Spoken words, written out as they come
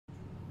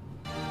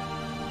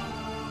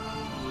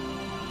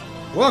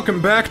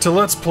Welcome back to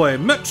Let's Play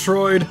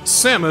Metroid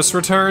Samus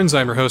Returns.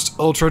 I'm your host,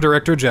 Ultra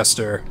Director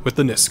Jester, with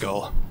the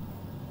TheNSCL.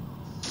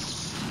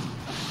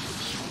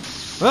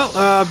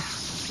 Well,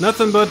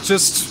 nothing but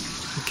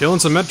just killing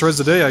some Metroids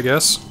today, I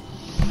guess.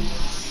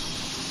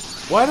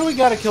 Why do we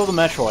gotta kill the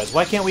Metroids?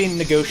 Why can't we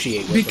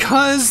negotiate with them?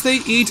 Because they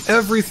eat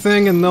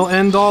everything and they'll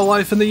end all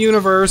life in the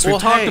universe.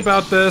 We've talked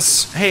about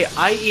this. Hey,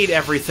 I eat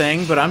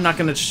everything, but I'm not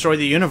gonna destroy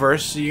the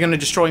universe. You're gonna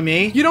destroy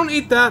me? You don't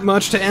eat that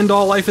much to end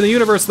all life in the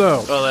universe,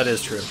 though. Well, that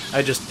is true.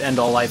 I just end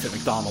all life at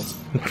McDonald's.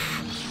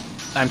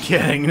 I'm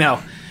kidding.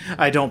 No,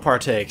 I don't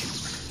partake.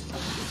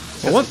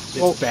 Well,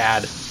 it's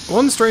bad.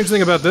 One strange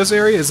thing about this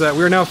area is that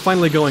we're now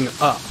finally going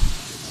up.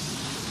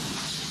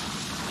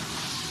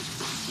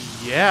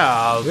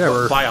 Yeah,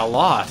 we're by a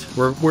lot.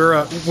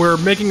 We're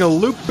making a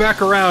loop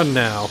back around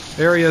now.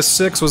 Area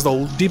 6 was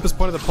the deepest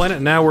point of the planet,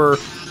 and now we're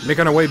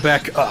making our way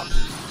back up.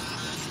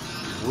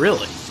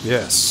 Really?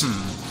 Yes.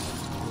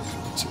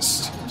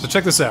 So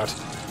check this out.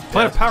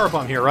 Planet power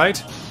bomb here, right?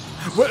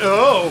 What?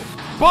 Oh!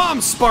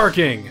 Bomb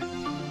sparking!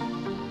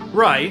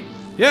 Right.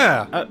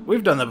 Yeah.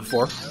 We've done that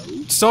before.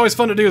 It's always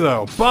fun to do,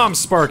 though. Bomb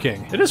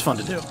sparking. It is fun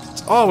to do.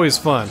 It's always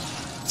fun.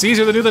 It's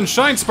easier to do than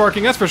shine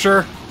sparking, that's for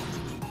sure.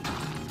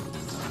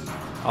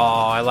 Oh,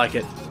 I like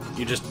it.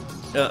 You just...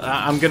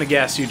 I'm gonna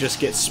guess you just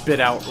get spit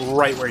out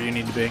right where you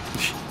need to be.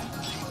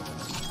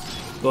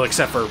 Well,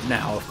 except for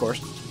now, of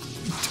course.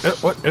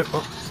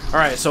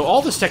 Alright, so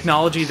all this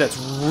technology that's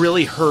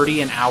really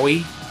hurty and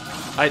owie,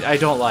 I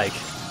don't like.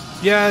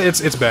 Yeah,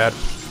 it's bad.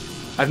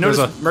 I've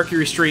noticed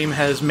Mercury Stream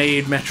has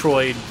made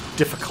Metroid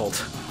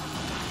difficult.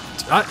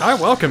 I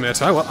welcome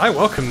it. I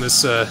welcome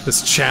this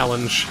this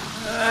challenge.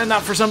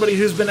 Not for somebody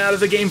who's been out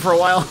of the game for a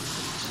while.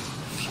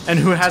 And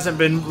who hasn't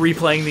been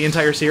replaying the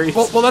entire series.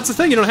 Well, that's the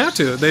thing. You don't have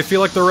to. They feel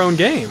like their own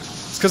game.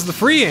 It's because of the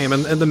free aim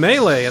and the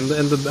melee and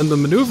the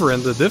maneuver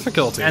and the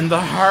difficulty and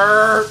the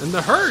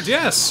hurt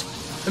Yes.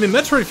 I mean,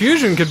 Metroid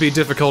Fusion could be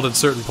difficult at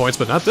certain points,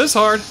 but not this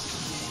hard.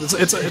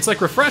 It's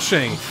like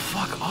refreshing.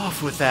 Fuck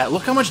off with that.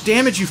 Look how much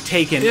damage you've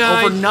taken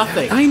over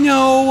nothing. I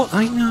know.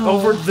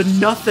 Over the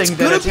nothing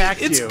that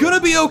attacked you. It's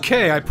gonna be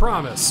okay. I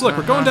promise. Look,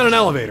 we're going down an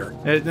elevator.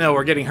 No,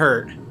 we're getting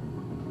hurt.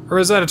 Or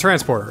is that a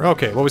transporter?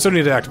 Okay, well, we still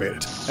need to activate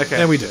it. Okay.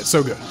 And we did,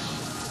 so good.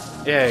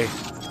 Yay.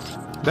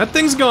 That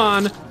thing's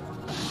gone.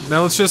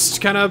 Now let's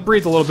just kind of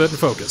breathe a little bit and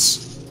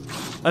focus.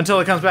 Until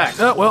it comes back.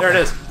 Oh, well. There it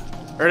is.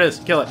 There it is.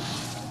 Kill it.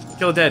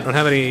 Kill it dead. I don't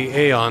have any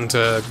Aeon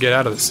to get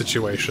out of the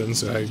situation,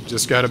 so I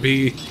just gotta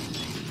be...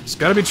 It's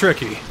gotta be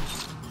tricky.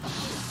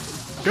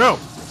 Go!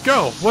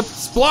 Go!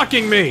 What's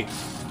blocking me?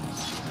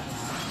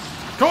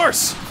 Of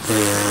course!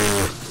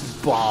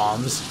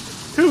 Bombs.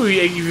 Who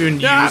even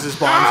uses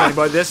bombs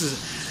anymore?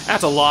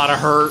 That's a lot of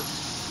hurt.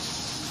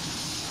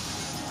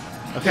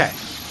 Okay,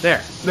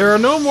 there. There are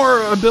no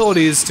more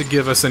abilities to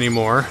give us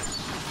anymore.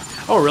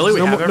 Oh, really? We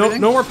have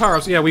everything? No more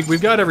power-ups. Yeah,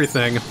 we've got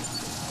everything.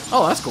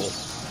 Oh, that's cool.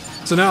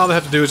 So now all they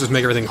have to do is just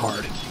make everything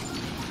hard.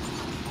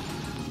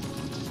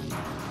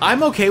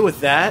 I'm okay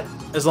with that,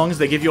 as long as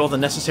they give you all the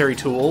necessary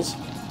tools.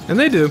 And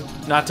they do.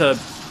 Not to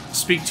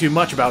speak too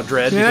much about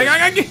Dread,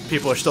 because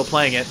people are still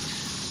playing it.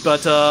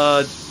 But,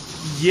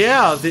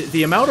 yeah,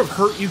 the amount of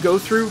hurt you go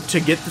through to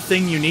get the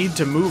thing you need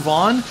to move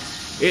on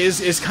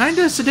is kind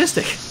of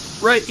sadistic.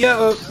 Right,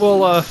 yeah,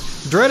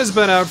 Dread has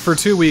been out for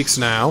 2 weeks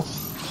now.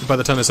 By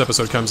the time this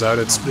episode comes out,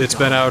 it's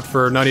been out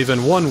for not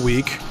even 1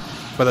 week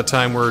by the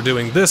time we're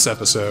doing this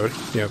episode,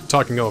 you know,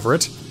 talking over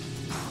it.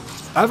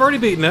 I've already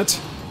beaten it.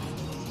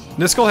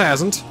 TheNSCL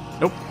hasn't.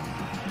 Nope.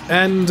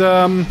 And,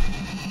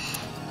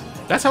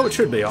 that's how it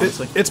should be,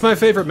 honestly. It's my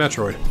favorite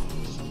Metroid.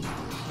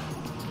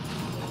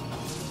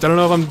 I don't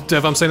know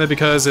if I'm saying that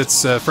because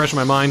it's fresh in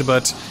my mind,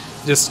 but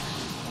just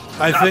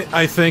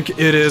I think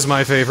it is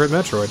my favorite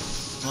Metroid.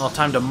 Well,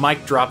 time to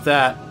mic drop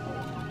that.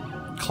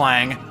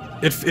 Clang.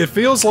 It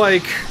feels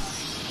like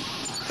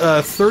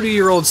a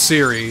 30-year-old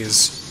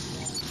series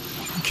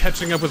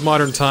catching up with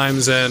modern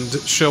times and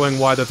showing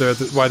why they're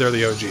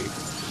the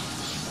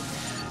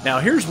OG. Now,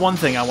 here's one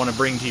thing I want to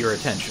bring to your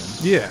attention.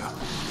 Yeah.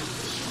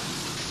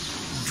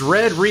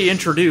 Dread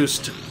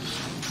reintroduced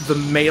the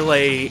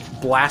melee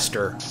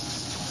blaster,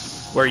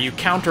 where you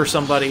counter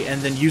somebody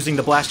and then using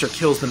the blaster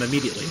kills them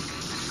immediately.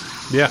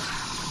 Yeah.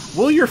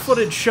 Will your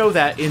footage show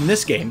that in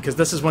this game? Because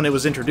this is when it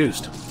was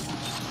introduced.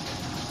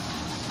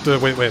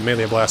 Wait,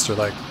 melee blaster,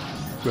 like...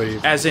 What do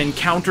you... As in,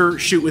 counter,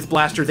 shoot with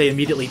blaster, they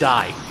immediately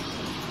die.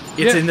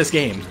 It's in this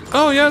game.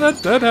 Oh, yeah,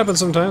 that happens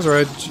sometimes,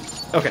 right?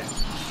 Okay.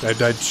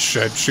 I'd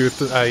shoot...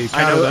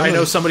 I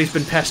know somebody's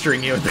been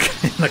pestering you in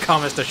the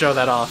comments to show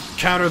that off.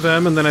 Counter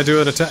them, and then I do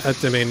an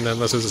attack. I mean,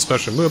 unless it's a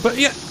special move. But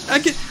yeah, I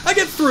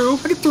get through.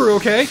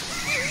 Okay?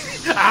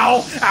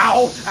 Ow!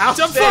 Ow! Ow!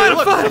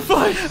 I'm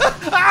fine.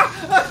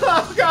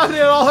 Oh, God,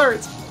 it all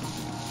hurts.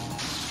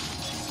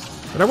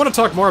 But I want to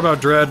talk more about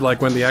Dread,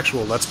 like, when the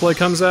actual Let's Play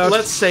comes out.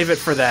 Let's save it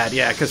for that,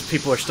 yeah, because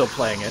people are still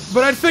playing it.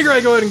 But I'd figure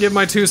I'd go ahead and give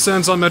my 2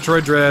 cents on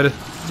Metroid Dread.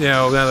 You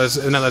know, now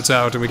that's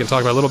out, and we can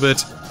talk about it a little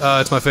bit.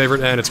 It's my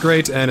favorite, and it's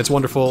great, and it's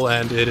wonderful,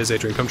 and it is a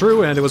dream come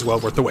true, and it was well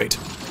worth the wait.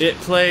 It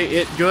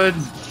good.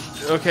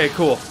 Okay,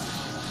 cool.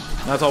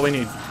 That's all we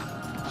need.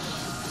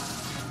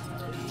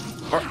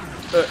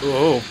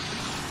 Oh,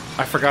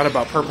 I forgot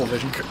about purple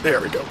vision. There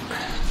we go.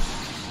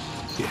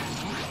 Yeah.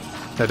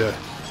 Had to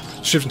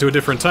shift into a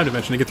different time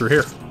dimension to get through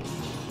here.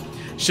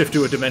 Shift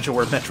to a dimension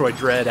where Metroid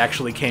Dread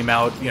actually came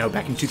out, you know,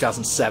 back in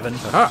 2007.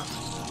 Aha.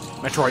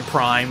 Metroid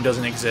Prime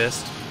doesn't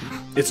exist.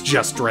 It's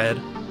just Dread.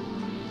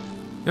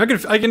 I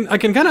can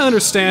kind of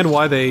understand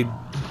why they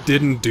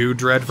didn't do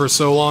Dread for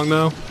so long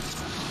though,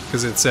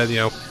 because it said, you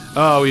know,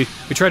 oh, we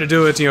tried to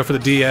do it, you know, for the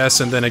DS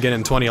and then again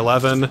in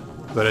 2011,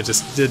 but it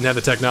just didn't have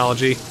the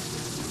technology.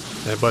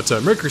 But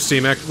Mercury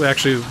Steam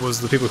actually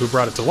was the people who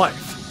brought it to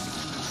life.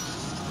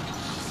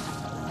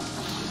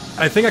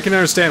 I think I can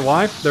understand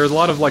why. There's a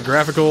lot of like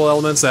graphical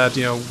elements that,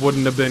 you know,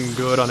 wouldn't have been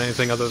good on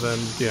anything other than,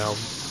 you know,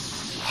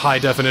 high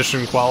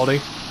definition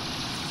quality.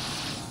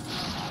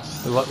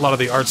 A lot of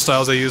the art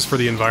styles they use for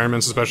the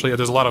environments, especially,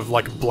 there's a lot of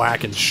like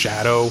black and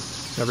shadow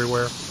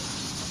everywhere.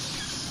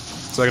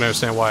 So I can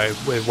understand why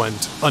it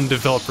went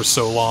undeveloped for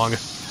so long.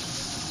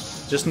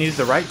 Just needed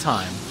the right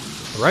time.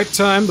 The right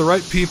time, the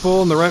right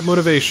people, and the right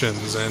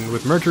motivations. And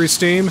with Mercury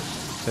Steam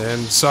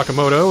and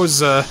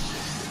Sakamoto's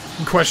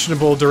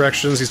questionable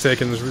directions he's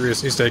taken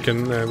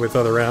with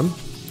Other M,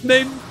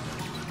 they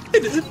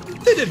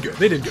did good.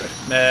 They did good.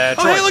 Metroid.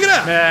 Oh, hey, look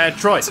at that!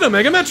 Metroid. It's an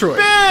Omega Metroid.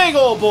 Big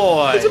old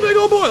boy. It's a big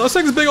old boy. Let's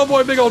take this big old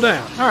boy big old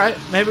down. All right,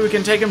 maybe we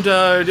can take him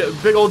to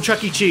big old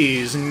Chuck E.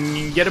 Cheese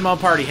and get him a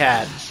party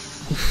hat.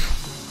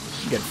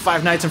 Get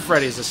Five Nights at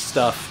Freddy's this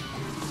stuff.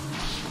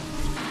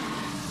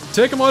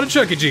 Take him on to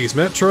Chuck E. Cheese.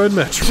 Metroid.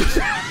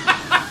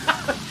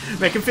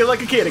 Make him feel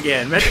like a kid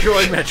again.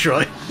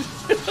 Metroid.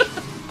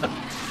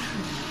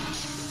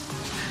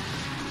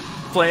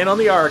 Playing on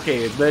the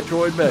arcades.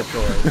 Metroid.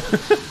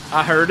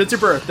 I heard it's your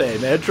birthday.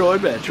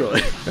 Metroid.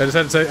 I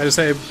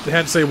just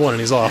had to say one and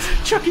he's off.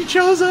 Chucky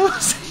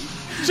Chozos.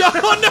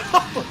 Oh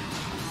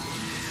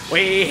no!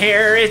 We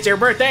hear it's your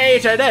birthday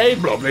today.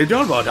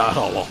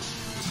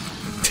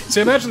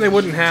 See, imagine they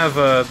wouldn't have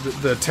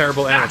the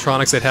terrible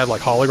animatronics they'd have,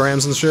 like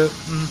holograms and shit.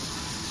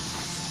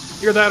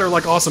 Either that or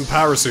like awesome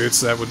power suits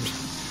that would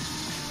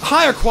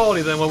higher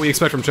quality than what we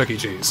expect from Chuck E.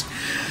 Cheese.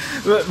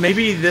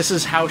 Maybe this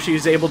is how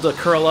she's able to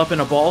curl up in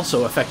a ball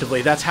so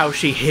effectively. That's how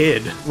she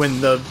hid when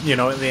the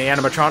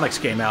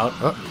animatronics came out.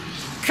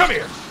 Come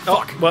here!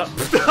 Oh, well,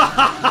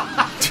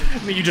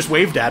 you just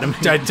waved at him.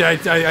 I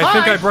think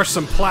I brushed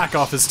some plaque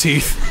off his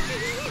teeth.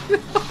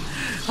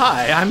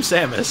 Hi, I'm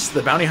Samus,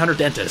 the bounty hunter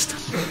dentist.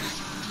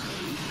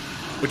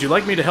 Would you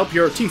like me to help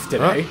your teeth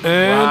today?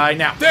 Right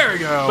now. There we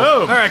go.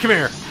 Boom. All right, come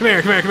here.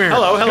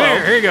 Hello.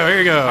 Here you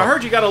go. I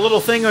heard you got a little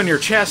thing on your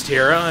chest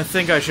here. I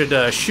think I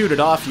should shoot it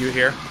off you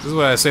here. This is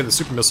what I say the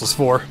super missile's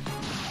for.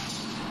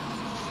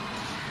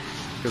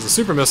 Because the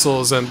super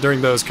missiles and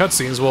during those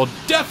cutscenes will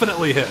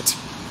definitely hit.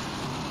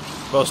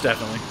 Most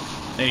definitely.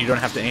 And you don't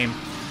have to aim.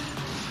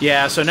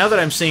 Yeah, so now that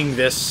I'm seeing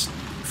this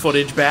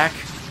footage back,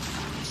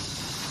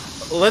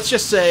 let's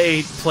just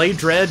say play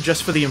Dread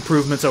just for the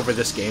improvements over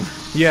this game.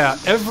 Yeah,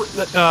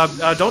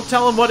 don't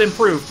tell them what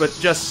improved, but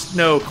just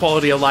know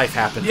quality of life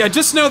happened. Yeah,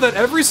 just know that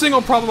every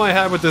single problem I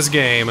had with this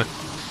game,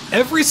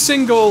 every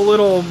single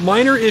little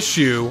minor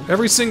issue,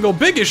 every single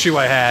big issue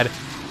I had,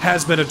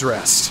 has been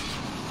addressed.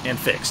 And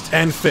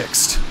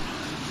fixed.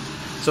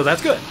 So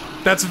that's good.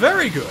 That's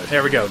very good.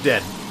 There we go,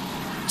 dead.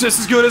 Just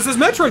as good as this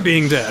Metroid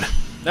being dead.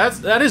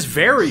 That is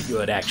very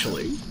good,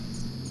 actually.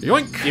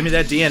 Yoink. Give me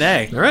that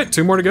DNA. Alright,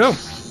 2 more to go.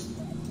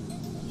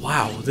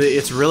 Wow,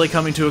 it's really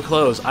coming to a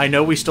close. I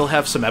know we still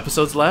have some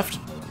episodes left,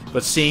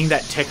 but seeing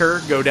that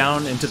ticker go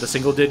down into the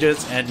single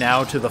digits and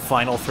now to the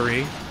final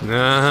 3,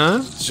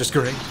 it's just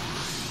great.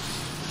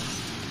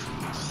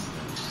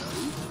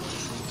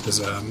 There's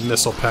a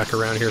missile pack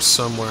around here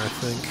somewhere, I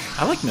think.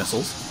 I like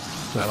missiles.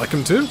 I like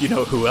them too. You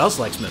know who else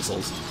likes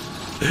missiles?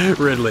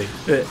 Ridley.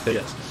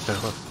 Yes.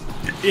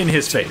 In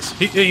his face.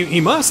 He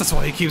must, that's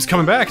why he keeps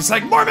coming back. It's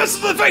like, more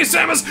missiles in the face,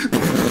 Samus!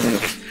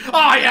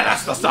 Oh yeah,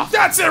 that's the stuff!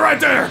 That's it right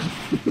there!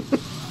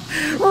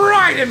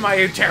 Right in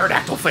my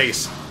pterodactyl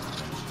face!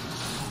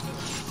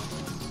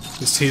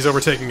 He's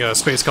overtaking a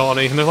space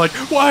colony, and they're like,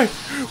 why?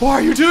 Why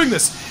are you doing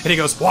this? And he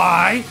goes,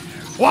 why?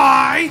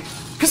 Why?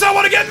 Because I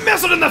want to get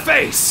missiled in the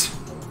face!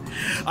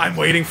 I'm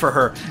waiting for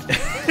her.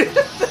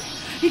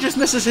 He just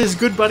misses his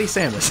good buddy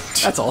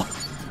Samus. That's all.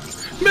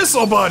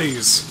 Missile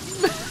buddies!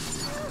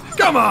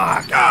 Come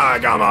on! Ah,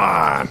 come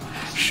on!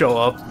 Show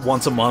up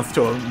once a month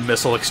to a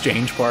missile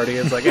exchange party.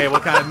 It's like, hey,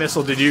 what kind of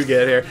missile did you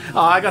get here? Oh,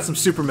 I got some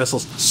super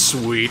missiles.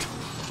 Sweet.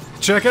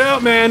 Check it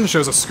out, man.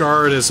 Shows a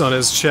scar on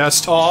his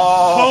chest.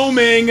 Oh,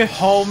 homing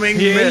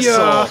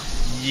missile.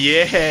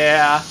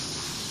 Yeah.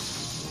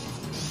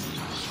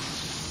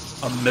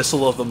 A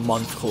missile of the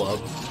month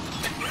club.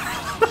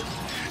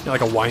 Yeah,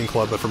 like a wine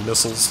club, but for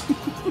missiles.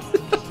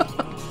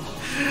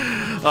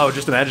 Oh,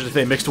 just imagine if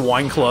they mixed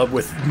wine club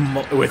with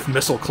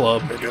missile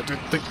club.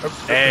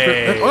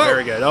 Hey,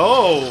 very good.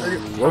 Oh, okay.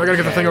 I gotta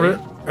get the thing over here.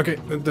 Okay,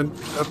 then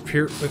up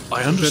here.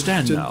 I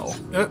understand now.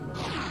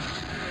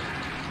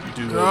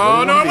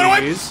 Oh no, I'm gonna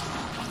wipe!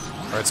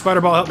 Alright,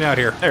 Spider Ball, help me out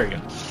here. There we go.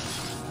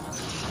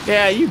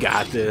 Yeah, you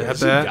got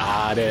this. You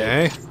got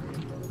it. Okay.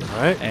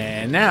 Alright.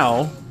 And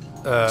now,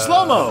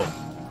 slow-mo!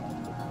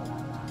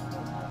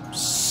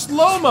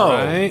 Slow-mo!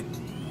 Right.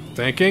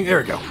 Thinking. There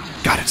we go.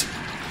 Got it.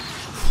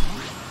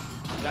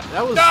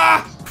 That was...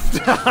 Ah!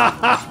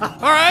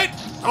 Alright.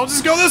 I'll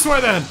just go this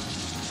way then.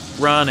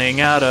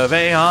 Running out of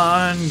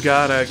Aeon,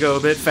 gotta go a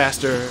bit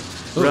faster.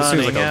 Ooh,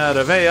 Running out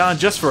of Aeon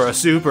just for a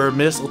super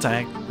missile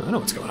tank. I don't know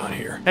what's going on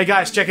here. Hey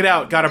guys, check it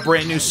out. Got a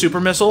brand new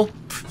super missile.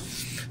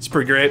 It's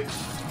pretty great.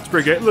 It's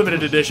pretty great.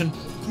 Limited edition.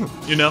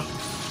 You know?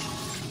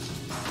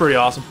 Pretty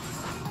awesome.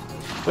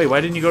 Wait,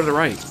 why didn't you go to the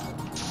right?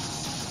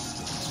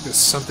 There's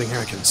something here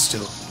I can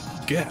still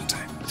get.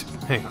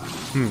 Hang on.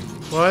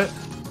 What?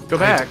 Go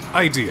back.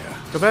 Idea.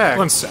 Go back.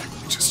 1 sec.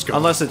 Just go.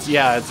 Unless it's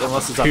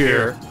up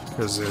here.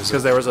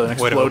 Because there was an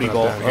explodey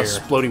ball. A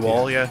explodey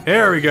wall, yeah.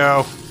 There we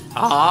go.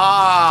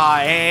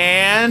 Ah,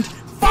 and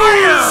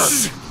fire!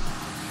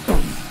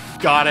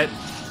 Got it.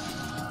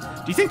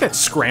 Do you think that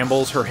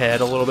scrambles her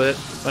head a little bit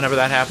whenever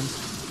that happens?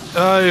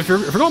 If you're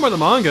going by the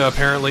manga,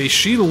 apparently,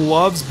 she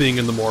loves being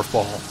in the morph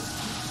ball.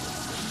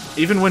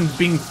 Even when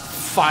being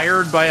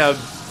fired by a...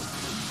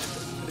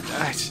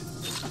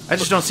 I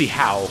just don't see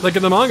how. Like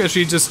in the manga,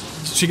 she gets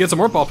a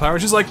morph ball power,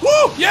 and she's like,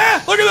 woo,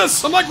 yeah, look at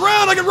this, I'm like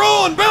round, I can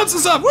roll and bounce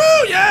and stuff, woo,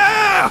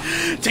 yeah!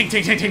 Tink,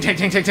 tink, tink, tink,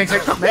 tink, tink, tink,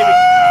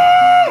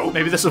 tink.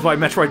 Maybe this is why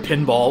Metroid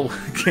Pinball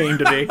came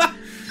to be.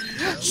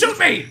 Shoot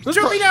me!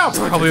 Shoot me now!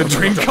 Probably a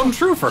dream come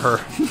true for her.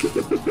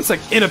 It's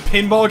like, in a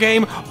pinball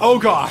game? Oh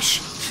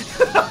gosh.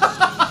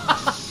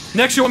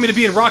 Next you want me to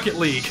be in Rocket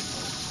League.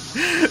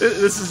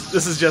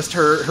 This is just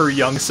her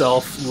young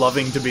self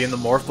loving to be in the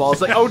morph ball.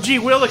 It's like, oh gee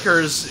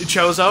willikers,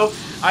 Chozo,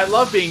 I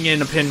love being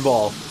in a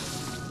pinball.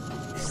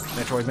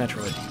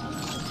 Metroid.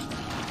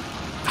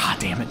 Ah,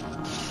 damn it.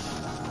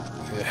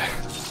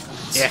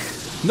 Yeah.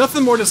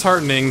 Nothing more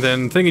disheartening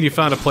than thinking you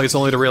found a place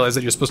only to realize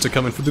that you're supposed to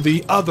come in through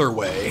the other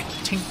way.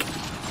 Tink.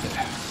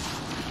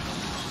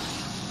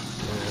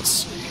 Let's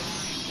see.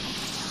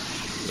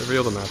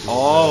 Reveal the map.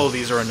 Oh,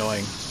 these are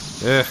annoying.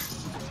 Yeah.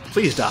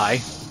 Please die.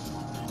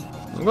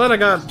 I'm glad I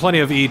got plenty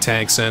of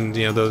E-tanks, and,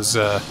 you know, those,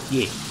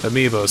 Yeah.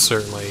 amiibos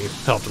certainly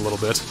helped a little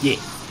bit. Yeah.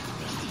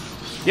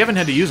 You haven't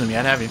had to use them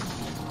yet, have you?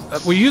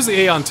 We used the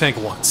Aeon tank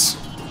once.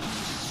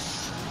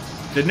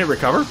 Didn't it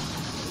recover?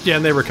 Yeah,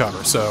 and they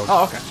recover, so...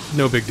 Oh, okay.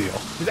 No big deal.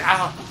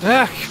 Ow.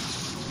 Ah.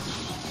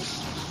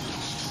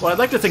 Well, I'd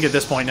like to think at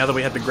this point, now that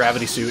we have the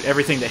gravity suit,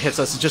 everything that hits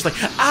us is just like,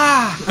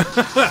 ah!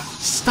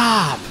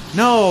 Stop!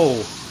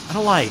 No! I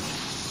don't like.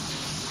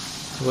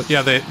 Well,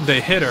 yeah,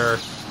 they hit her,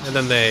 and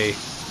then they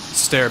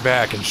stare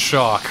back in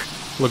shock,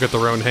 look at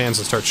their own hands,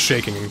 and start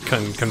shaking and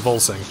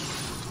convulsing.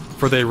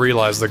 For they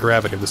realize the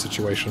gravity of the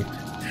situation.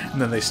 And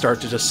then they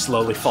start to just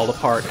slowly fall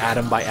apart,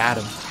 atom by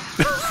atom.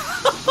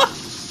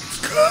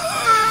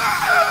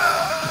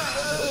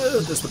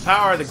 That's the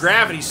power of the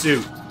gravity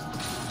suit.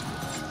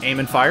 Aim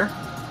and fire.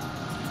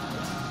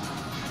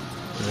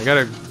 I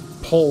gotta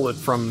pull it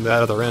from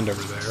that other end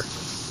over there.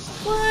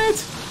 What?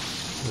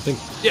 I think...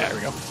 Yeah, there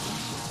we go.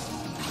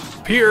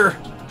 Up here,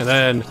 and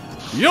then...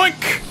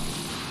 Yoink!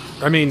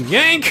 I mean,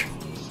 yank!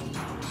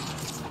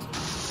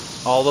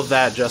 All of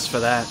that just for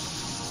that.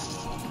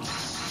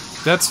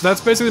 That's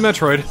basically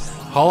Metroid.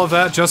 All of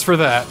that just for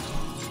that.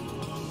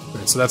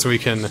 Alright, so that's what we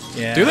can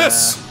do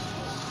this!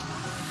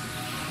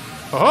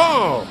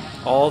 Oh!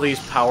 All these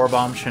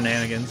powerbomb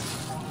shenanigans.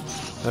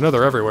 I know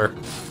they're everywhere.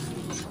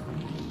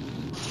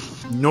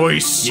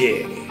 Nice!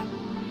 Yeah!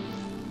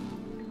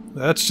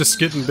 That's just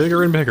getting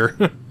bigger and bigger.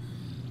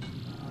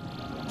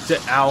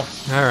 Ow.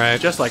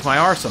 Alright. Just like my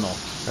arsenal.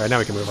 Alright, now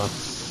we can move on.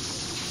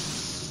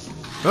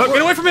 Oh,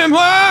 get away from him!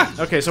 Ah!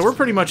 Okay, so we're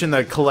pretty much in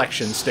the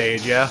collection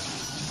stage, yeah?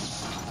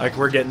 Like,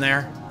 we're getting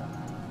there?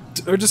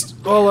 Or just,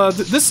 well,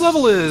 this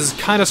level is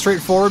kind of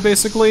straightforward,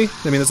 basically.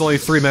 I mean, there's only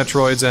 3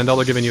 Metroids, and all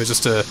they're giving you is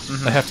just a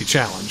hefty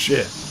challenge.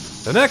 Yeah.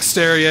 The next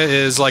area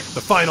is, like,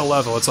 the final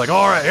level. It's like,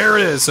 alright, here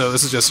it is! So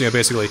this is just, you know,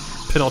 basically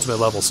penultimate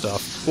level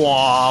stuff.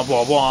 Blah,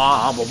 blah,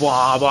 blah, blah,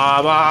 blah,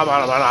 blah, blah,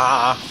 blah,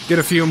 blah. Get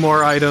a few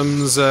more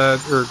items, a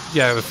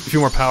few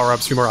more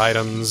power-ups, a few more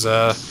items,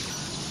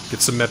 get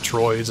some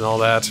Metroids and all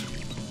that.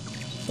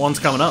 One's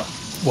coming up.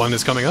 One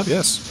is coming up,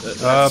 yes.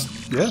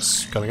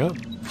 Yes, coming up.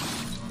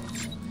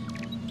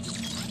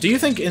 Do you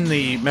think in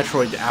the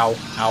Metroid... Ow.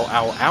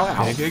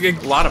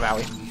 A lot of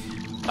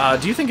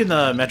owie. Do you think in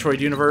the Metroid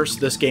universe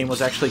this game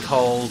was actually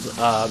called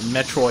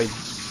Metroid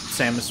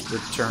Samus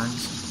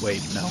Returns?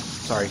 Wait, no.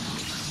 Sorry.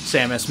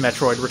 Samus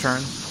Metroid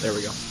Returns? There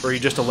we go. Where you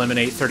just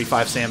eliminate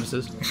 35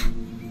 Samuses.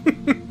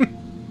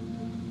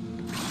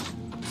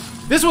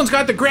 This one's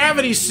got the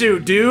gravity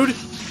suit, dude!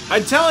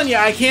 I'm telling you,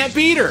 I can't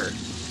beat her!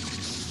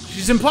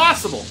 She's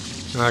impossible!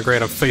 Ah,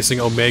 great, I'm facing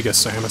Omega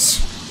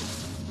Samus.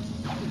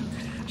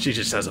 She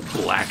just has a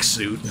black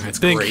suit. That's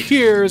great. I think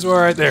here's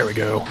where there we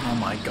go. Oh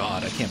my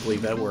god, I can't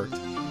believe that worked.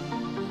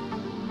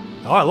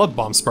 Oh, I love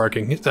bomb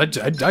sparking. I'd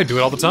do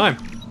it all the time,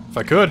 if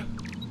I could.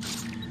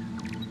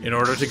 In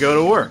order to go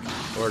to work,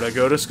 or to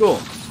go to school,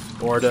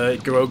 or to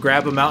go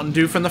grab a Mountain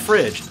Dew from the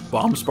fridge.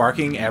 Bomb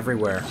sparking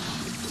everywhere.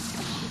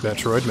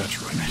 Metroid.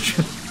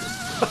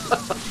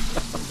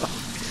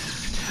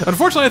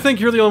 Unfortunately, I think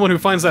you're the only one who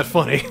finds that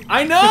funny.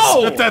 I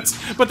know!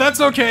 but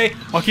that's okay.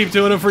 I'll keep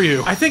doing it for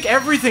you. I think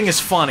everything is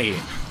funny.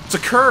 It's a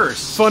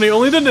curse. Funny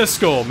only the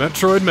TheNSCL.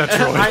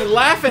 Metroid. I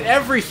laugh at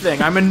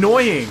everything. I'm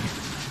annoying.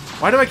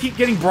 Why do I keep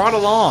getting brought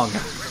along?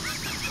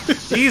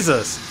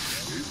 Jesus.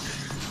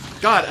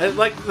 God,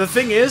 like, the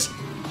thing is,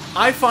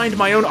 I find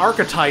my own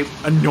archetype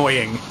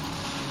annoying.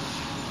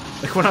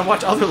 Like, when I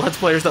watch other Let's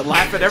Players that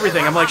laugh at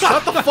everything, I'm like,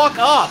 shut the fuck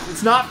up!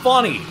 It's not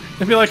funny!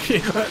 And be like,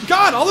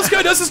 God, all this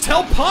guy does is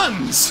tell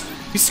puns!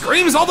 He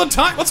screams all the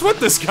time! What's with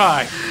this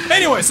guy?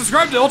 Anyway,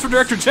 subscribe to Ultra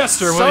Director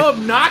Chester. So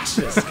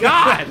obnoxious!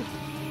 God!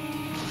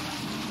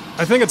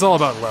 I think it's all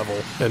about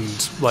level,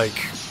 and,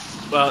 like...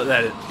 Well,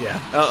 yeah.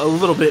 A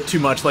little bit too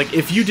much. Like,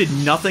 if you did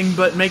nothing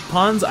but make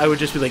puns, I would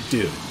just be like,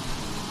 dude,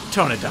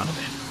 tone it down a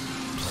bit.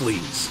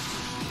 Please.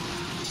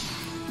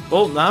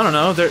 Well, I don't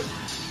know,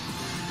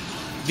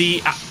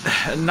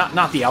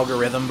 not the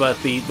algorithm, but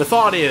the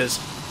thought is,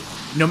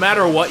 no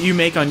matter what you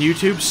make on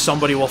YouTube,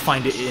 somebody will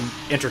find it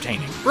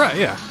entertaining. Right,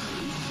 yeah.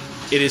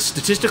 It is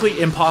statistically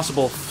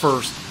impossible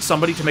for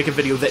somebody to make a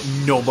video that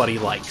nobody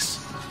likes.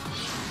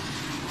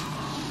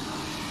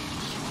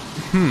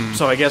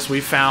 So I guess we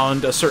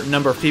found a certain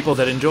number of people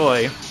that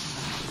enjoy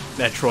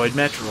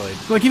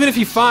Metroid. Like, even if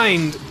you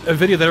find a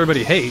video that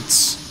everybody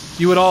hates,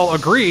 you would all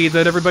agree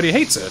that everybody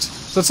hates it.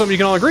 So that's something you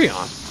can all agree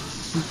on.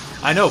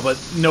 I know, but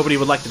nobody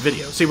would like the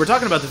video. See, we're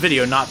talking about the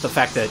video, not the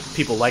fact that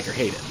people like or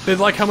hate it. They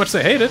like how much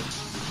they hate it.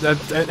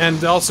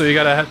 And also, you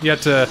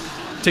have to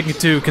take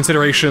into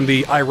consideration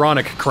the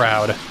ironic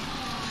crowd.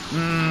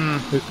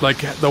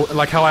 Like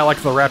how I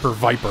like the rapper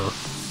Viper.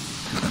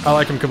 I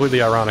like him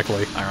completely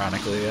ironically.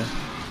 Ironically, yeah.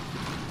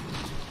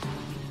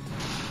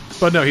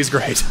 But no, he's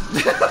great.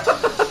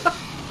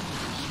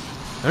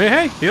 I mean,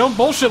 hey, you don't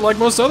bullshit like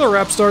most other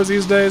rap stars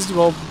these days.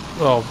 Well,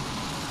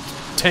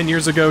 10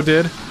 years ago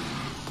did.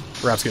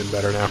 Rap's getting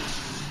better now.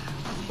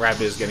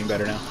 Rap is getting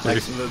better now. Like,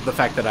 the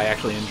fact that I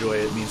actually enjoy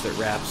it means that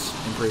rap's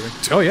improving.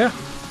 Oh, yeah.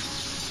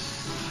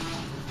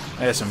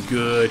 That is some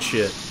good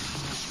shit.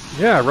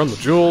 Yeah, Run the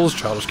Jewels,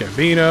 Childish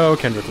Gambino,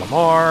 Kendrick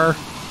Lamar,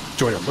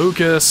 Joyner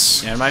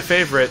Lucas. And my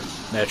favorite,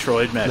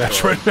 Metroid.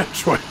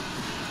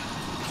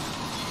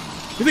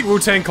 You think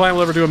Wu-Tang Clan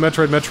will ever do a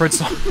Metroid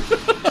song?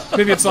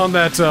 Maybe it's on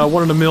that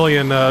 1 in a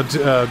Million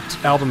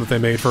album that they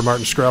made for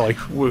Martin Shkreli.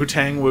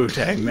 Wu-Tang,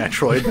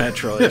 Metroid.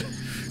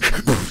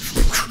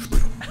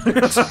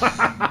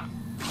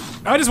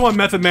 I just want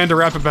Method Man to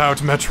rap about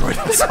Metroid.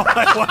 That's all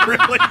I want,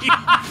 really.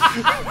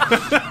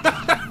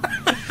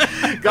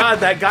 God,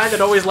 that guy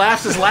that always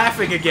laughs is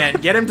laughing again.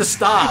 Get him to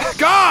stop.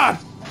 God!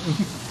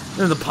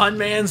 And the pun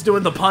man's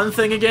doing the pun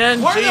thing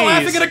again? Why are they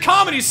laughing at a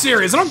comedy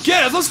series? I don't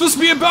get it. It's not supposed to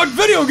be about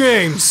video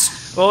games.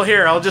 Well,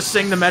 here, I'll just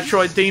sing the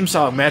Metroid theme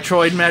song.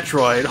 Metroid.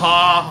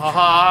 Ha ha ha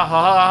ha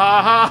ha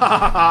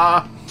ha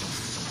ha.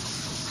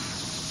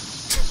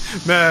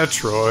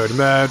 Metroid.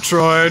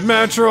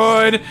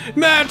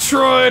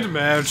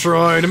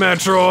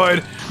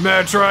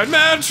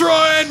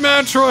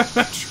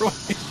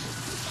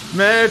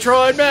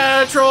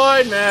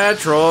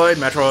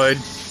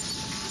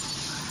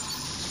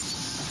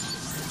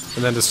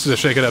 And then to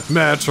shake it up,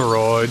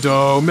 Metroid.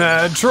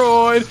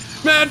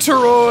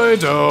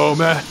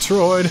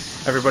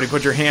 Everybody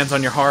put your hands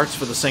on your hearts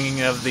for the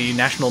singing of the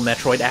National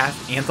Metroid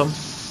Anthem.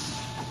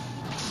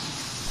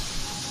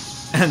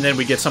 And then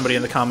we get somebody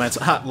in the comments,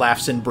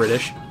 laughs in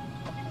British.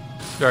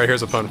 Alright,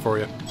 here's a pun for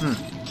you.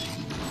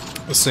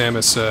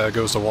 Samus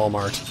goes to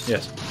Walmart.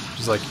 Yes.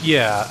 She's like,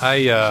 yeah,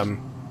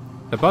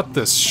 I bought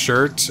this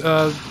shirt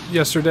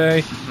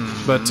yesterday,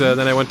 but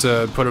then I went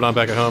to put it on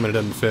back at home and it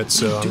didn't fit,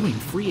 so... What are you doing?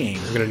 Free aim.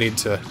 I'm gonna need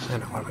to... I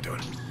don't know, what am I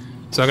doing?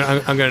 So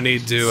I'm gonna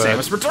need to...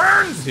 Samus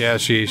returns! Yeah,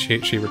 she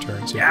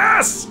returns. Yeah.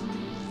 Yes!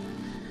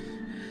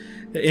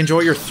 Enjoy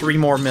your 3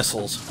 more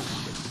missiles.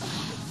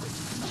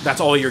 That's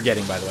all you're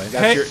getting, by the way.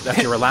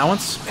 That's your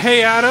allowance?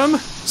 Hey, Adam!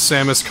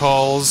 Samus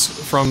calls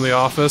from the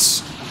office.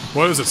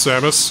 What is it,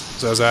 Samus?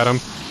 Says Adam.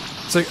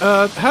 It's like,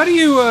 how do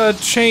you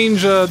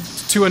change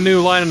to a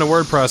new line in the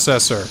word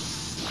processor?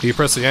 You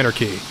press the enter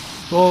key.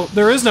 Well,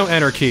 there is no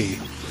enter key.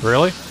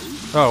 Really?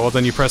 Oh, well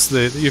then you press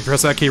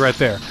that key right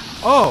there.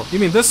 Oh, you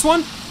mean this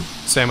one?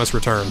 Samus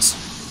returns.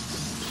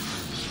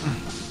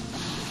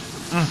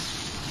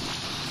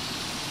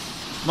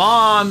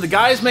 Mom, the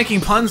guy's making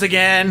puns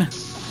again.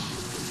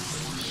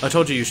 I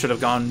told you should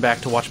have gone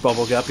back to watch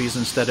Bubble Guppies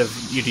instead of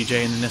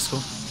UDJ and the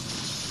TheNSCL.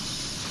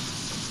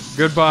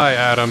 Goodbye,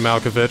 Adam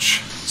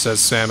Malkovich, says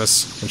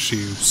Samus, and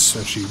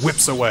she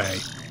whips away.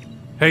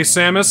 Hey,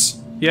 Samus?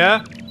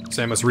 Yeah?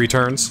 Samus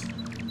returns.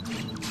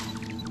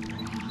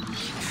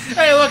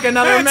 Hey, look,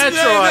 another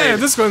Metroid! Hey,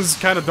 this one's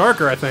kind of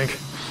darker, I think.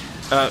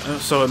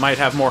 So it might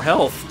have more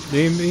health.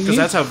 Because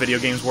that's how video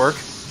games work.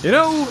 You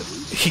know,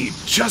 he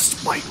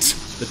just might.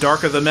 The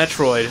darker the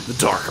Metroid, the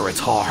darker its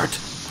heart.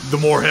 The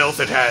more health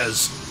it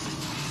has.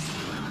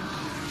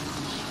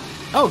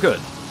 Oh, good.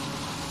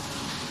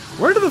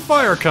 Where did the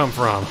fire come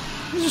from?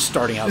 It's just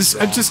starting out.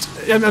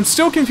 I'm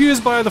still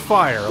confused by the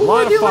fire. A lot of fire.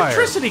 Where did the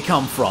electricity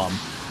come from?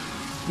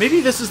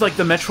 Maybe this is like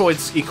the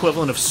Metroid's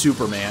equivalent of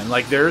Superman.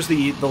 Like, there's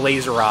the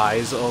laser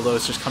eyes, although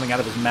it's just coming out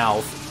of his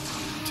mouth.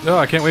 Oh,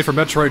 I can't wait for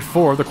Metroid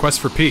 4, The Quest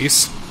for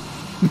Peace.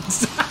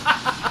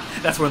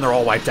 That's when they're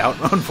all wiped out,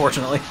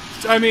 unfortunately.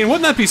 I mean,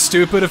 wouldn't that be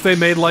stupid if they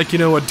made, like, you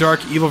know, a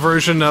dark, evil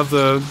version of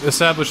the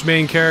established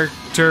main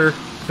character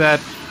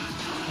that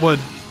would,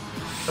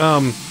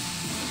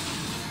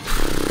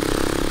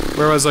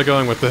 Where was I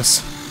going with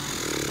this?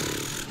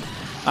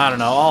 I don't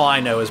know. All I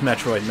know is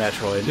Metroid.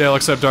 Yeah, well,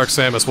 except Dark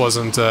Samus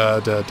wasn't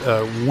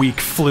a weak,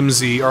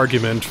 flimsy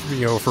argument,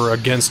 you know, for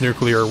against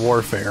nuclear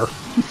warfare.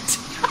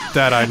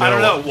 That I know. I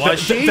don't know.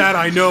 Was she? That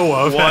I know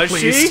of. Was at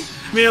least.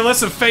 she? I mean,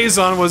 unless a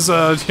phazon was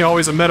you know,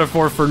 always a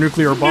metaphor for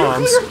nuclear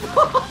bombs.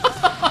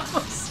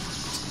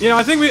 You know,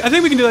 I think we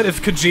can do that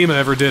if Kojima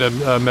ever did a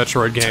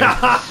Metroid game.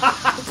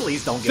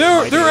 Please don't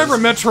get If there ever a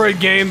Metroid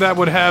game that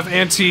would have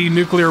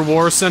anti-nuclear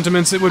war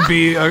sentiments, it would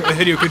be a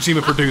Hideo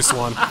Kojima produced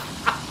one.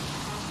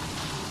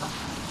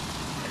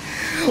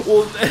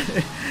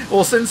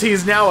 Well, since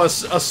he's now a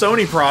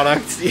Sony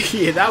product,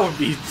 yeah, that would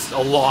be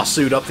a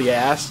lawsuit up the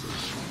ass.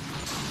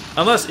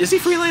 Unless, is he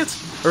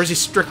freelance? Or is he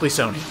strictly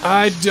Sony?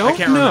 I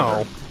can't know.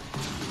 Remember.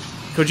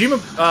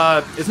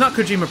 Kojima, it's not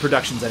Kojima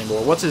Productions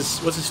anymore. What's his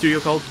studio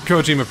called?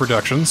 Kojima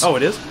Productions. Oh,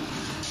 it is?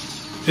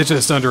 It's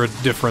just under a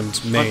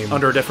different name.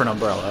 Under a different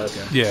umbrella,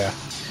 okay. Yeah.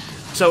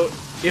 So,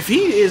 if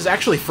he is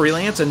actually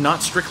freelance and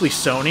not strictly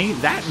Sony,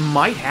 that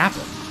might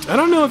happen. I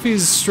don't know if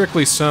he's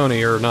strictly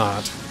Sony or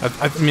not.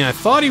 I mean, I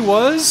thought he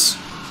was,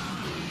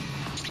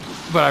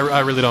 but I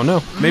really don't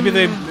know. Maybe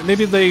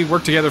they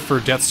work together for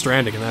Death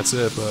Stranding and that's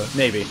it. But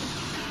maybe.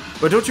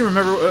 But don't you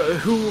remember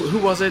who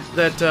was it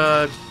that?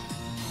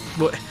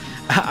 Well,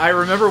 I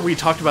remember we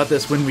talked about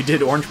this when we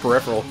did Orange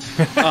Peripheral.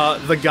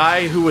 The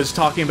guy who was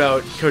talking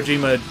about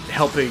Kojima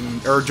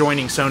helping or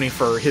joining Sony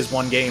for his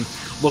one game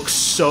looks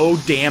so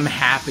damn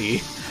happy.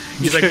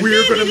 He's like,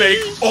 "We're gonna make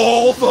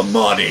all the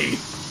money."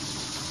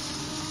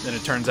 Then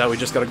it turns out we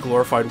just got a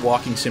glorified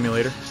walking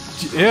simulator.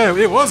 Yeah,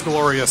 it was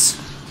glorious.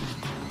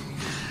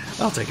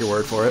 I'll take your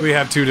word for it. We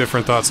have two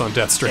different thoughts on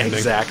Death Stranding.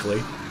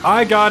 Exactly.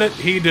 I got it,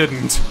 he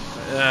didn't.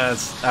 I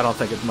don't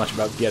think it's much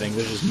about getting.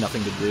 There's just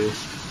nothing to do.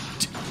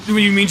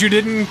 You mean you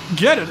didn't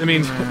get it? I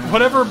mean,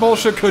 whatever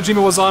bullshit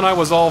Kojima was on, I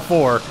was all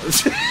for.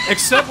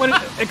 except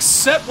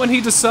when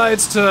he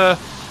decides to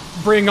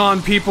bring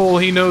on people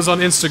he knows on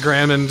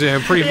Instagram and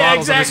pretty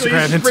models exactly. on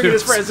Instagram. He's bringing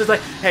his friends. It's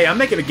like, hey, I'm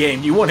making a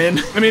game. You want in?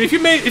 I mean, if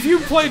you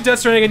played Death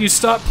Stranding and you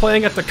stopped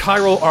playing at the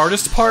chiral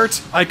artist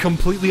part, I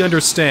completely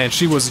understand.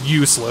 She was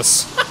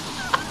useless.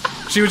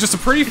 She was just a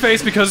pretty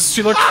face because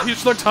she looked hot,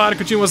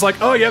 and Kojima was like,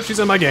 "Oh, yep, she's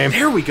in my game."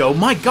 There we go.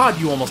 My God,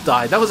 you almost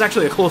died. That was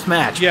actually a close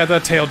match. Yeah,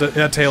 that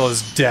tail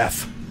is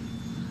death.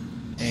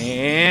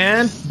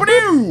 And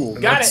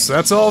got it.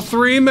 That's all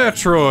three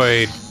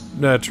Metroids.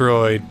 No,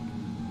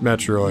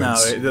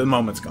 the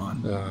moment's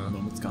gone. The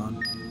moment's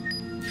gone.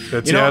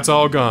 It's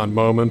all gone.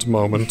 Moment.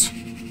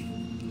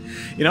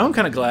 You know, I'm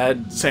kind of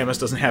glad Samus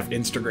doesn't have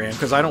Instagram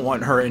because I don't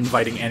want her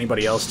inviting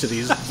anybody else to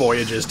these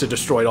voyages to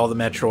destroy all the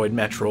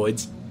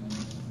Metroids.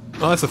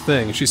 Well, that's the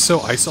thing. She's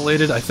so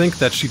isolated. I think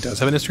that she does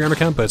have an Instagram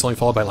account, but it's only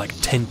followed by like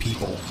 10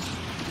 people.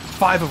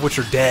 5 of which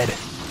are dead.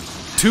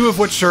 2 of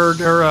which are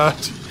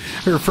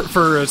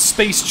for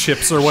space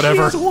chips or whatever.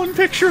 She has one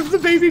picture of the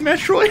baby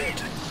Metroid.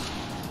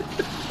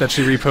 That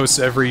she reposts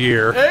every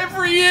year.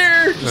 Every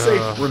year!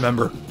 Say,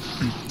 remember,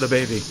 the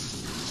baby.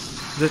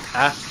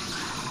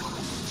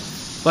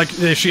 Like,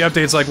 she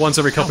updates like once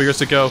every couple years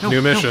to go,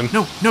 new mission.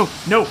 No,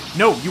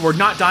 you are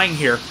not dying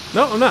here.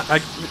 No, I'm not.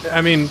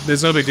 I mean,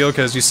 there's no big deal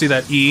because you see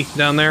that E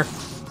down there?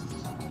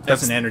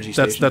 That's an energy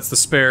station. That's the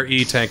spare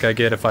E tank I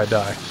get if I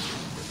die.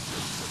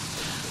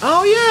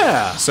 Oh,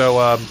 yeah!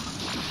 So,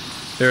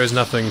 there is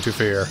nothing to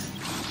fear.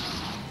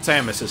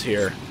 Samus is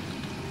here.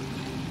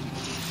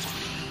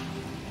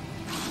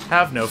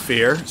 Have no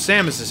fear.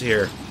 Samus is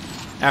here.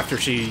 After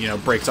she,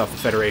 breaks off the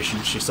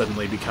Federation, she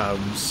suddenly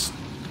becomes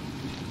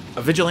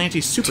a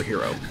vigilante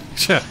superhero.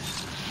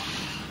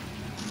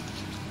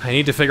 I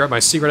need to figure out my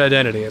secret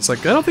identity. It's like,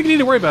 I don't think you need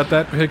to worry about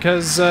that,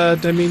 because, I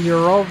mean,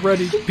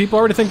 people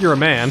already think you're a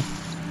man.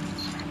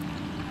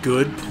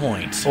 Good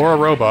point. Or a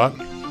robot.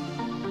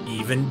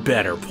 Even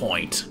better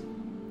point.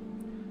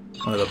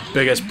 One of the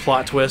biggest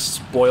plot twists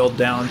boiled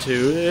down to,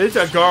 it's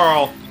a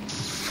girl!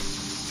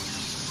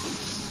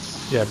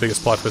 Yeah,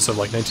 biggest plot twist of,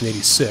 like,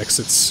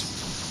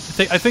 1986.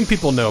 I think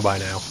people know by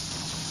now.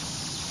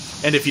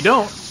 And if you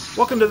don't,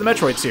 welcome to the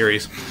Metroid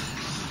series.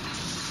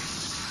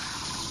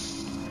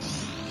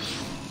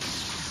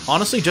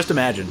 Honestly, just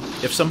imagine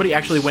if somebody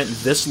actually went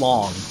this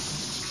long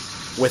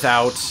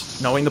without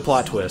knowing the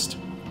plot twist,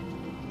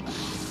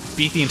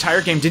 beat the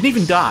entire game, didn't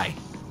even die,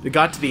 they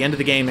got to the end of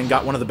the game and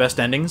got one of the best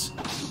endings,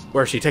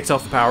 where she takes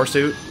off the power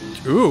suit.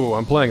 Ooh,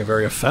 I'm playing a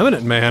very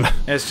effeminate man.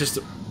 And it's just,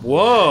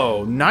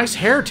 whoa, nice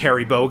hair,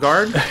 Terry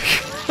Bogard.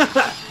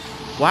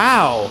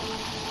 Wow.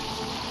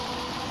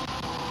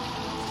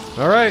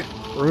 Alright,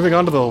 we're moving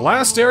on to the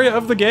last area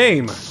of the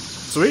game.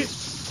 Sweet.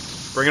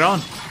 Bring it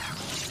on.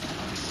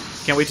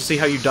 Can't wait to see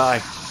how you die.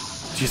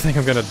 Do you think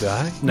I'm gonna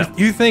die? No.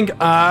 You think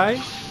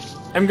I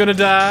I'm gonna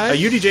die. A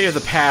UDJ of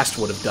the past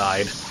would have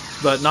died,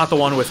 but not the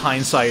one with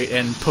hindsight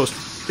and post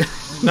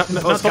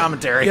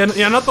commentary.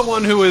 Yeah, not the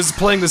one who is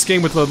playing this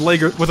game with a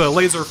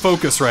laser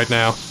focus right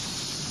now.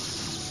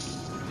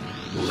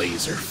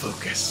 Laser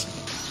focus.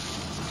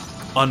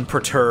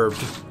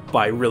 Unperturbed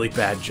by really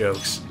bad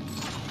jokes.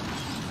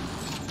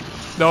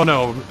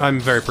 No, I'm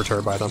very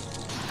perturbed by them.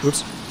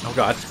 Oops. Oh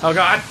god. Oh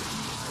god!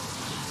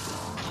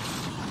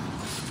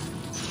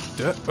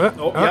 Yep,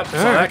 saw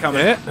that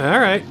coming.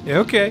 Alright,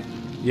 okay.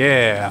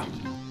 Yeah.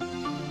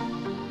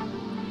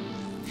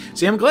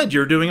 See, I'm glad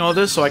you're doing all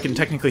this, so I can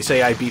technically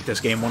say I beat this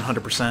game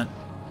 100%.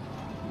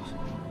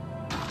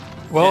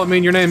 Well, I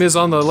mean, your name is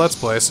on the Let's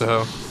Play,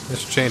 so I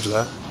should change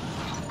that.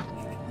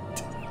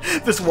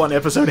 This one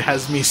episode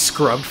has me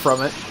scrubbed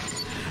from it.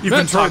 You've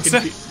been talking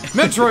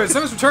Metroid,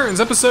 Samus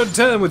Returns, episode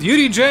 10 with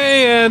UDJ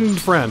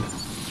and friend.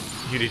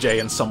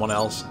 UDJ and someone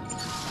else.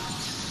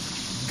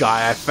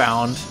 Guy I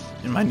found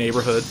in my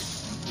neighborhood.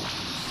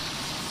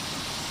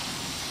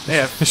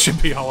 Yeah, it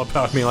should be all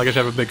about me, like I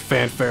should have a big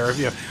fanfare.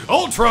 Yeah.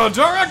 Ultra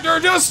Director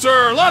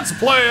Jester, Let's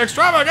Play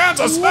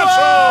Extravaganza Special!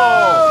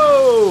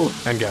 Whoa!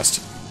 And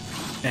guest.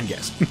 And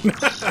guest.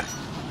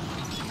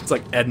 It's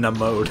like Edna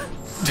mode.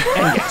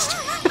 And guest.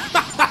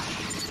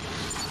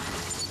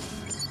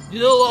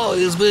 You'll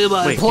always be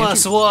my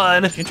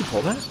 +1. Can't you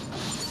pull that?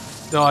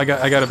 No, I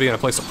gotta be in a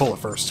place to pull it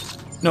first.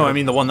 No, I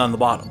mean the one on the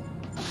bottom.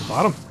 The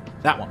bottom?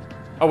 That one.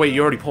 Oh wait,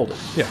 you already pulled it.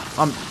 Yeah.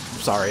 I'm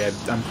sorry,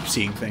 I'm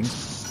seeing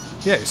things.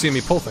 Yeah, you see me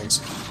pull things.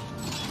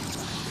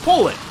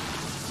 Pull it!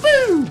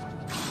 Woo!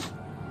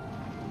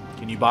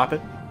 Can you bop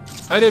it?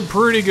 I did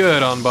pretty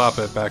good on Bop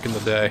It back in the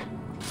day.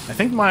 I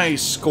think my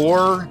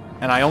score,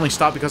 and I only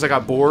stopped because I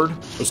got bored,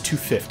 was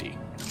 250.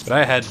 But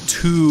I had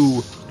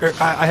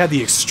I had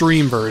the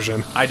extreme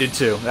version. I did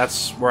too.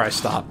 That's where I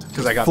stopped,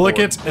 because I got Flick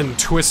bored. it and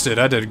twist it.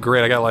 I did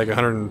great. I got like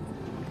 100...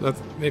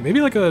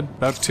 Maybe like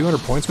about 200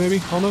 points,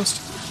 maybe, almost.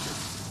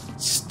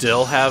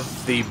 Still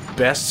have the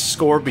best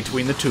score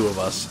between the two of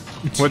us.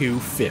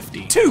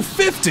 250.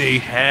 250?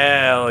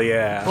 Hell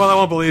yeah. Well, I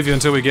won't believe you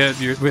until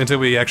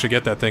we actually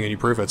get that thing and you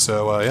prove it.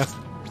 So yeah.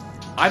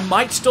 I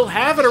might still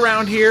have it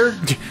around here.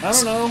 I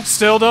don't know.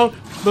 Still don't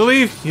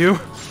believe you.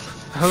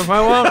 I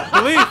won't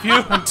believe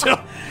you until.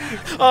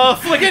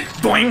 Flick it.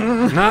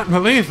 Boing. Not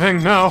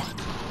believing. No.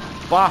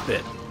 Bop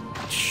it.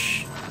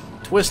 Shh.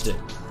 Twist it.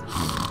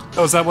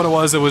 Oh, is that what it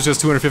was? It was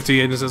just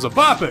 250 and it says a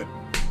bop it,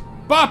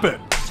 bop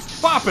it,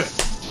 bop it.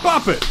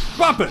 Bop it!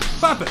 Bop it!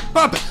 Bop it!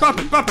 Bop it! Bop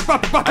it! Bop it! Bop it!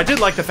 Bop it! I did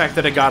like the fact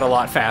that it got a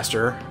lot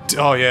faster.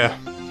 Oh yeah.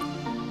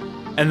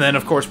 And then,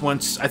 of course,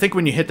 I think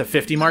when you hit the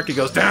 50 mark, it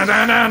goes down,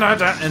 down, down, down,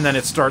 down, and then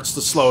it starts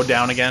to slow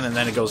down again, and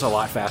then it goes a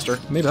lot faster.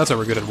 Maybe that's how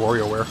we're good at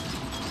WarioWare.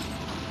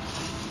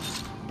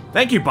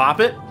 Thank you, Bop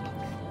It.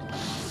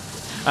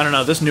 I don't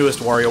know, this newest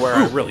WarioWare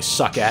I really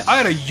suck at. I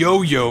had a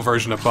yo-yo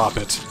version of Bop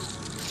It.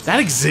 That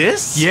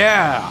exists?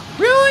 Yeah.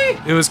 Really?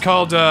 It was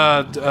called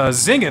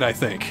Zing It, I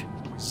think.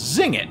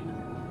 Zing It.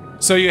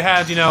 So you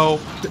had,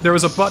 there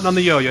was a button on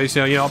the yo-yo,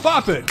 so,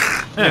 bop it!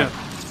 Yeah.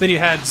 Then you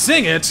had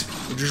Zing It,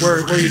 where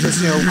you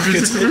just,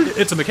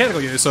 it's a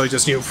mechanical yo-yo, so you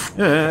just,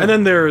 and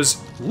then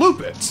there's Loop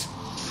It,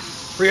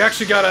 where you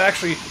actually gotta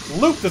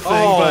loop the thing,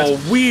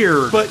 but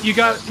weird. But you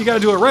gotta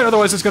do it right,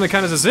 otherwise it's gonna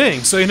count as a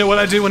zing. So you know what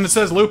I do when it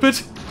says Loop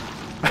It?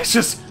 I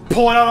just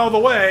pull it out all the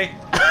way,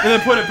 and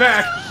then put it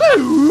back,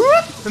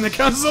 and it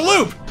counts as a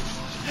loop!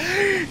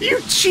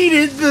 You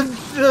cheated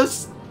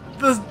the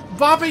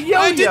Bop It Yo-Yo!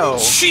 I didn't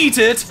cheat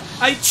it,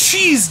 I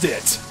cheesed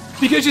it!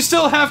 Because you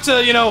still have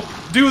to,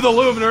 do the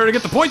loop in order to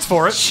get the points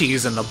for it.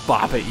 Cheese in the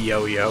Bop It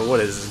Yo-Yo. What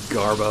is this,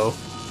 Garbo?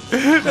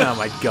 Oh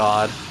my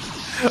god.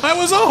 I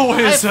was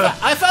always,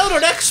 I found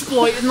an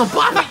exploit in the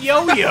Bop It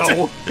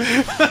Yo-Yo!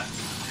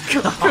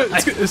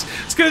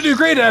 it's gonna do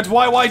great at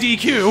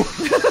YYDQ.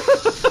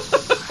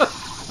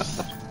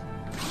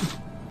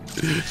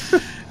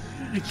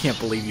 I can't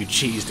believe you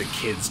cheesed a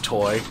kid's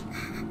toy.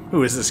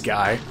 Who is this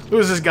guy? Who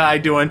is this guy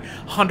doing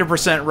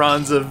 100%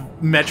 runs of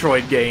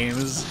Metroid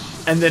games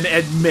and then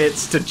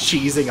admits to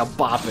cheesing a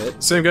Bop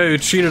It? Same guy who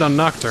cheated on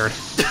Nocturne.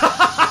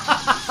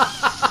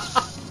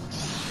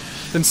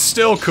 And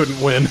still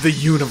couldn't win. The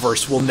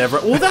universe will never...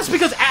 Well, that's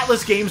because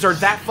Atlas games are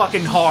that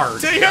fucking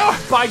hard. Yeah.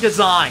 By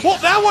design. Well,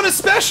 that one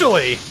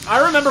especially.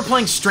 I remember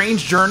playing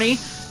Strange Journey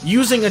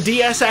using a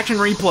DS Action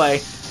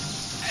Replay,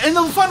 and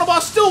the final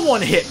boss still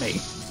wouldn't hit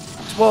me.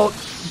 Well,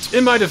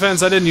 in my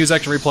defense, I didn't use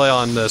Action Replay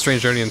on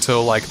Strange Journey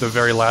until, like, the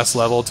very last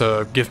level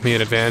to give me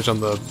an advantage on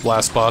the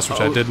last boss, which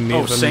I didn't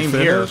even same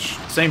finish.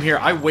 Here. Same here.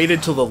 I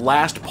waited till the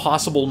last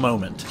possible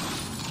moment.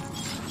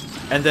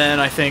 And then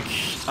I think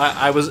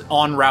I was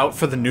en route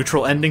for the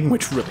neutral ending,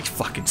 which really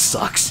fucking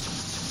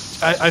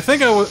sucks. I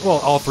think well,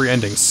 all three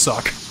endings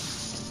suck.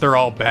 They're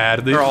all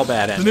bad. They're all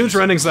bad endings. The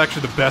neutral ending's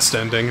actually the best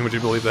ending, would you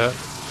believe that?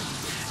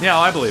 Yeah,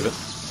 I believe it.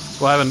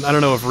 Well, I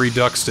don't know if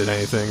Redux did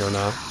anything or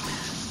not.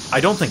 I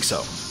don't think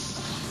so.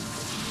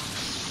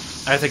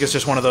 I think it's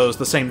just one of those,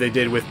 the same they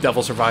did with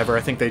Devil Survivor.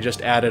 I think they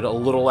just added a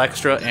little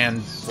extra and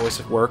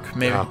voice work,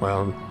 maybe. Oh,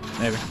 well.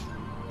 Maybe.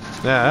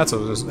 Yeah, that's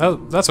what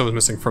was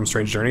missing from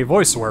Strange Journey.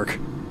 Voice work.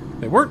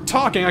 They weren't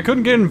talking, I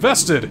couldn't get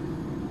invested.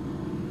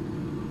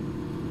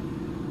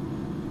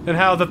 And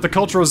how that the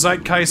cultural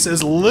zeitgeist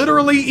is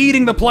literally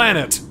eating the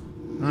planet.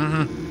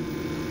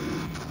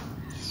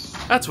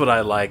 That's what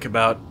I like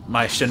about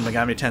my Shin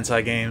Megami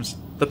Tensei games.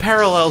 The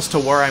parallels to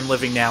where I'm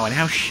living now and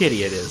how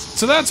shitty it is.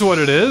 So that's what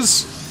it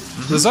is.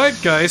 The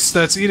zeitgeist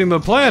that's eating the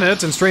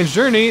planet in Strange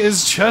Journey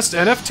is just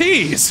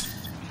NFTs.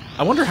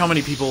 I wonder how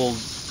many people,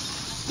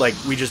 like,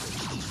 we just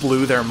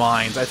blew their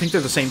minds. I think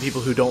they're the same people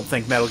who don't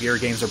think Metal Gear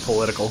games are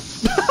political.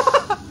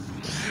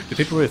 Do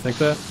people really think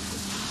that?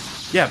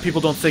 Yeah, people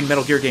don't think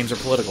Metal Gear games are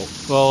political.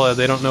 Well,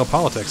 they don't know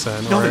politics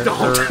then. No, they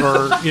don't.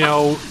 or, you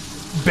know,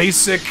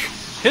 basic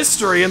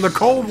history in the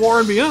Cold War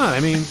and beyond. I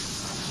mean...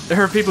 There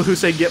are people who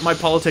say, get my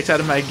politics out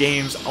of my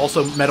games.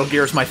 Also, Metal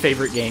Gear is my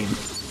favorite game.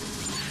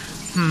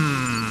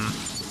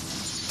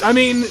 I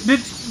mean,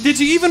 did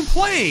you even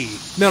play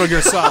Metal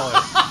Gear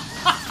Solid?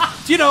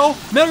 You know,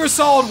 Metal Gear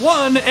Solid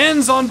 1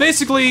 ends on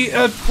basically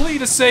a plea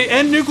to say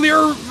end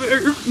nuclear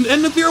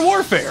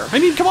warfare. I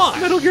mean, come on.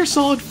 Metal Gear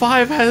Solid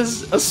 5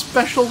 has a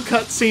special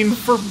cutscene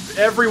for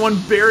everyone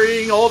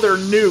burying all their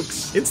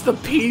nukes. It's the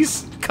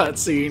peace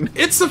cutscene.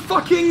 It's a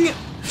fucking...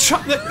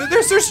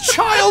 there's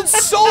child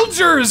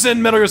soldiers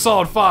in Metal Gear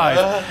Solid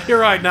 5. You're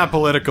right, not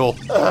political.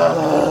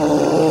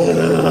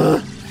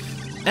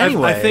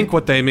 Anyway. I think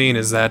what they mean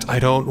is that I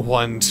don't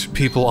want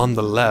people on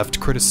the left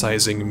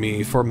criticizing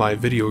me for my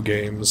video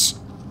games.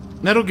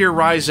 Metal Gear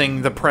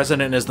Rising, the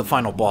president is the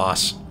final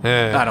boss.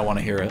 I don't want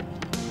to hear it.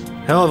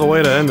 Hell of a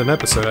way to end an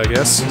episode, I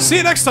guess. See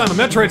you next time on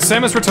Metroid: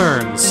 Samus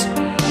Returns.